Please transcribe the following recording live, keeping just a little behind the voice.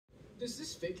Does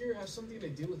this figure have something to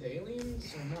do with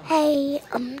aliens or not? Hey,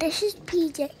 this is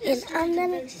PJ, and I'm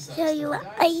gonna show you what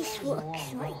ice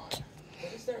looks like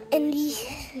in these,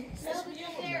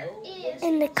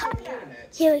 in the cup.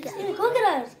 Here we go. In the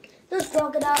crocodiles. There's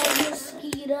crocodiles,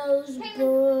 mosquitoes,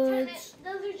 birds.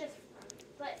 Those are just,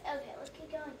 but okay, let's keep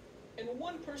going. And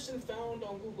one person found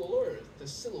on Google Earth the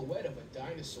silhouette of a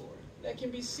dinosaur that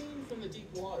can be seen from the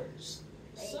deep waters.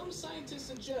 Some scientists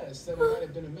suggest that it might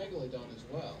have been a megalodon as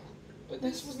well. But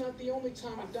this was not the only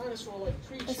time a dinosaur-like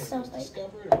creature was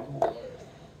discovered on Google Earth.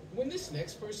 When this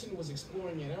next person was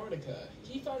exploring Antarctica,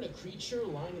 he found a creature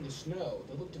lying in the snow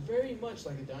that looked very much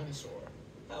like a dinosaur.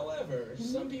 However,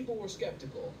 some people were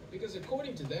skeptical, because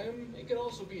according to them, it could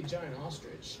also be a giant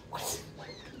ostrich.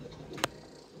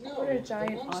 No, What would a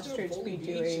giant the long ostrich story be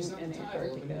Foley doing Beach is not in the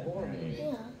title of a new Antarctica? horror movie.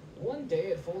 Yeah. One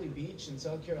day at Foley Beach in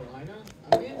South Carolina,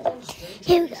 a man found strange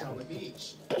Here we things go. on the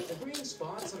beach. The green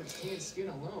spots on its tan skin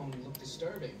alone looked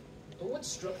disturbing. But what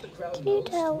struck the crowd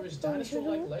most were his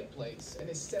dinosaur-like leg plates and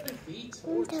his 7 feet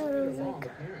or 2 meter long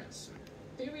appearance.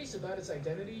 Theories about its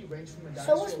identity range from a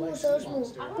So dinosaur-like small, sea so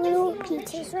monster Little to a pizzas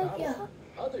ancient right goblin. here.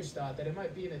 Others thought that it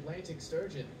might be an Atlantic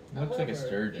sturgeon. Looks like a However,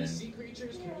 sturgeon. these sea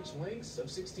creatures can reach lengths of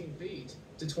 16 feet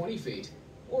to 20 feet,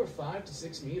 or 5 to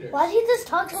 6 meters. Why do you just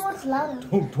talk so much louder?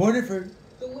 24.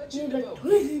 The legend You're about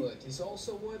like, Bigfoot is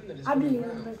also one that has I been believe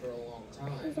around it. for a long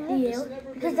time. Yeah,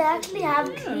 because they actually have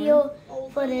video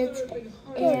footage,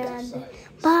 and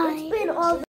Bye. it's been all